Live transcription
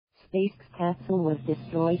SpaceX capsule was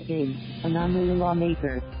destroyed in anomaly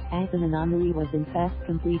lawmaker. As an anomaly was in fact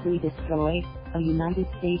completely destroyed, a United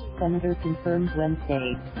States senator confirmed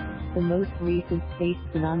Wednesday. The most recent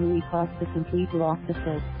SpaceX anomaly caused the complete loss of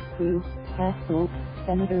the crew capsule.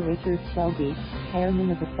 Senator Richard Shelby, chairman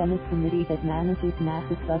of the Senate committee that manages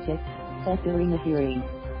NASA's budget, said during a hearing.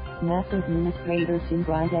 NASA Administrator Jim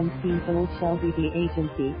Bridenstine told Shelby the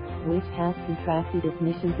agency, which has contracted its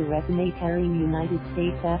mission to resume carrying United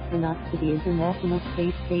States astronauts to the International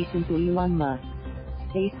Space Station to Elon Musk,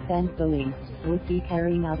 SpaceX and Boeing, would be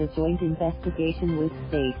carrying out a joint investigation with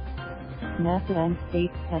Space. NASA and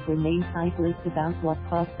SpaceX have remained tight-lipped about what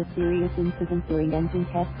caused the serious incident during engine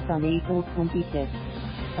tests on April 25.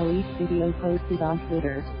 A leaked video posted on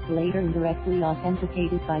Twitter, later indirectly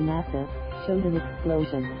authenticated by NASA, showed an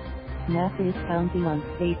explosion. NASA is counting on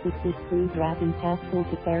SpaceX's Crew Dragon capsule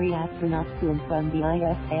to ferry astronauts to and from the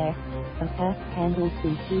ISS, a task handled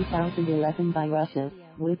since 2011 by Russia,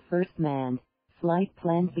 with first manned flight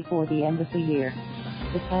planned before the end of the year.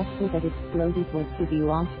 The capsule that exploded was to be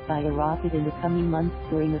launched by a rocket in the coming months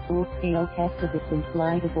during a full-scale test of its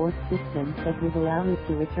in-flight abort system that would allow it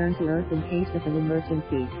to return to Earth in case of an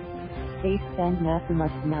emergency. SpaceX and NASA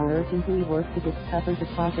must now urgently work to discover the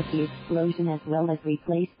cause of the explosion as well as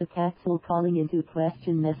replace the capsule, calling into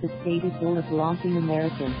question NASA's stated goal of launching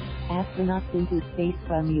American astronauts into space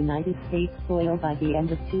from United States soil by the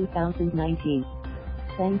end of 2019.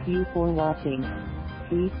 Thank you for watching.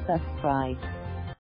 Please subscribe.